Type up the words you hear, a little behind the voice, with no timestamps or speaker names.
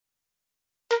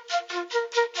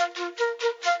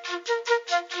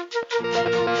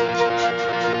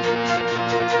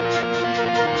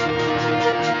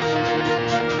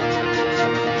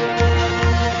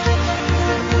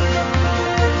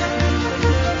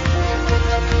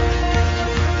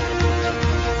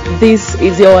This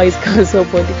is your Wise Counsel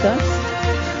podcast.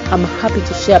 I'm happy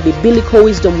to share biblical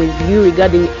wisdom with you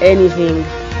regarding anything,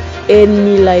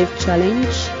 any life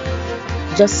challenge.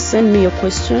 Just send me your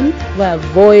question via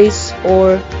voice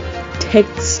or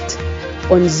text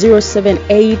on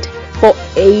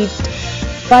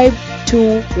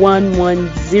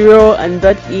 07848521110, and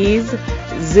that is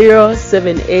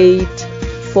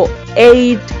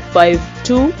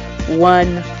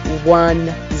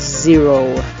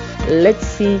 07848521110. Let's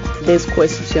see today's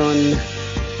question.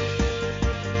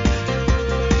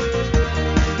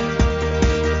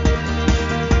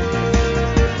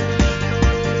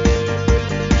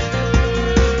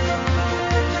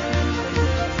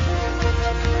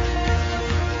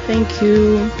 Thank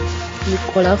you,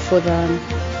 Nicola, for the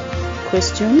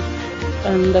question.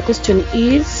 And the question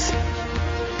is,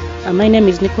 my name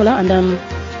is Nicola, and I'm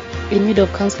in need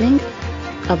of counseling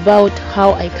about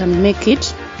how I can make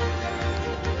it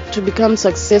to become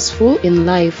successful in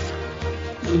life.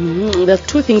 There are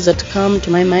two things that come to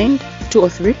my mind, two or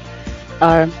three.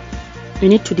 You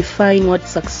need to define what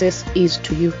success is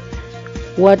to you.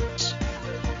 What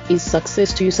is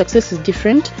success to you? Success is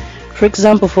different. For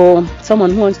example, for someone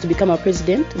who wants to become a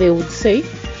president, they would say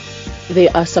they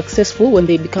are successful when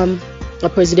they become a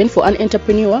president. For an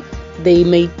entrepreneur, they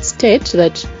may state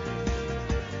that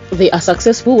they are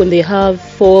successful when they have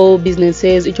 4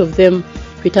 businesses, each of them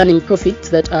returning profits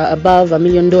that are above $1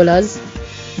 million.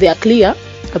 They are clear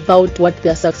about what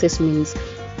their success means.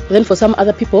 Then for some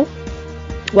other people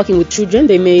working with children,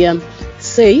 they may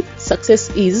say success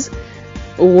is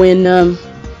when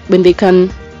they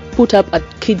can put up a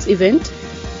kids event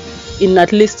in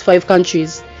at least 5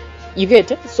 countries. You get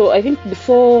it? So I think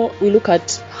before we look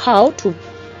at how to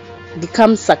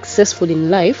become successful in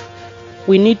life,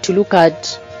 we need to look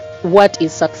at what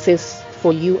is success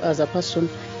for you as a person.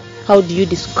 How do you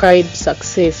describe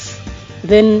success?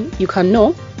 Then you can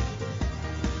know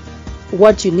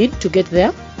what you need to get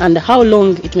there and how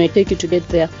long it may take you to get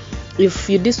there. If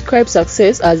you describe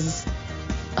success as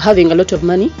having a lot of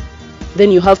money, then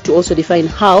you have to also define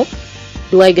how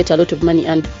do I get a lot of money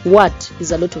and what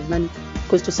is a lot of money.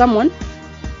 Because to someone,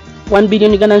 1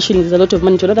 billion Ugandan shillings is a lot of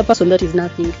money. To another person, that is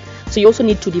nothing. So you also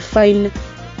need to define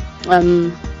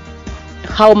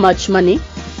how much money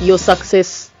your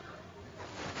success.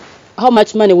 How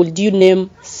much money would you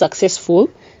name successful,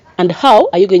 and how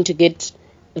are you going to get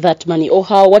that money, or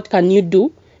what can you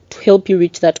do to help you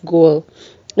reach that goal?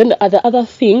 Then the other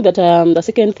thing that the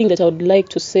second thing that I would like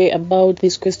to say about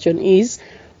this question is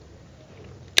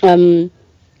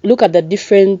look at the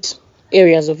different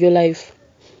areas of your life: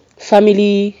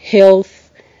 family,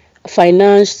 health,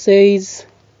 finances,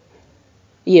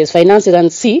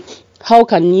 and see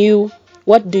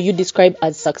what do you describe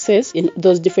as success in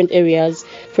those different areas.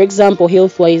 For example,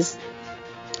 health-wise,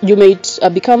 you might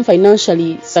become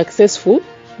financially successful,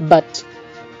 but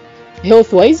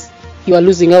health-wise, you are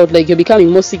losing out, like you're becoming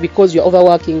more sick because you're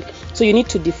overworking. So you need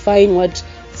to define what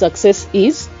success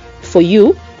is for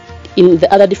you in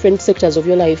the other different sectors of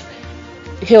your life.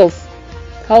 Health,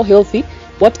 how healthy?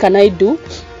 What can I do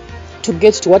to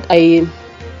get to what I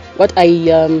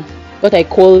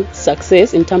call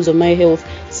success in terms of my health?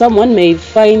 Someone may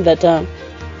find that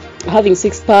having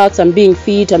 6 packs and being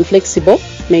fit and flexible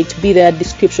might be their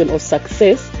description of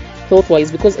success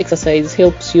health-wise, because exercise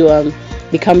helps you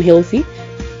become healthy.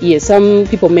 Yes, some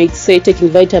people may say taking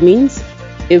vitamins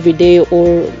every day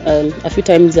or a few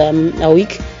times a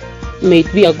week may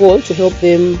be a goal to help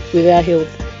them with their health.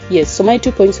 Yes, so my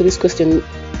 2 points to this question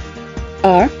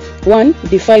are: 1,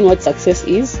 define what success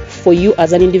is for you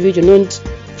as an individual, not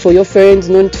for your friends,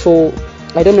 not for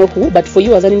I don't know who, but for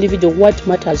you as an individual, what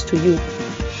matters to you.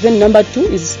 Then number 2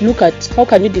 is look at how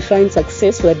can you define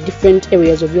success for the different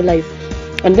areas of your life,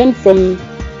 and then from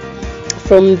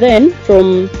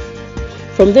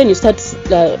then you start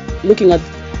looking at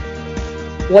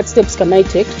what steps can I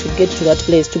take to get to that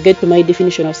place, to get to my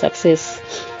definition of success.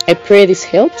 I pray this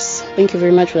helps. Thank you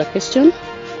very much for that question.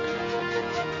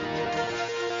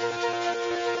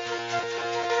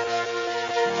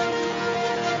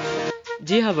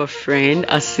 Do you have a friend,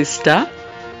 a sister,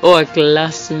 or a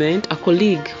classmate, a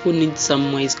colleague who needs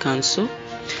some wise counsel?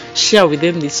 Share with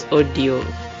them this audio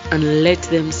and let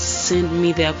them send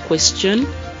me their question.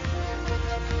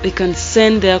 They can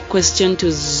send their question to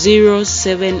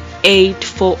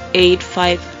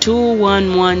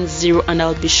 07848521110 and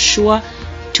I'll be sure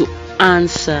to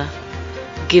answer.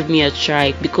 give me a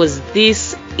try, because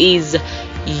this is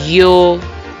your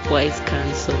Wise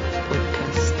Counsel podcast.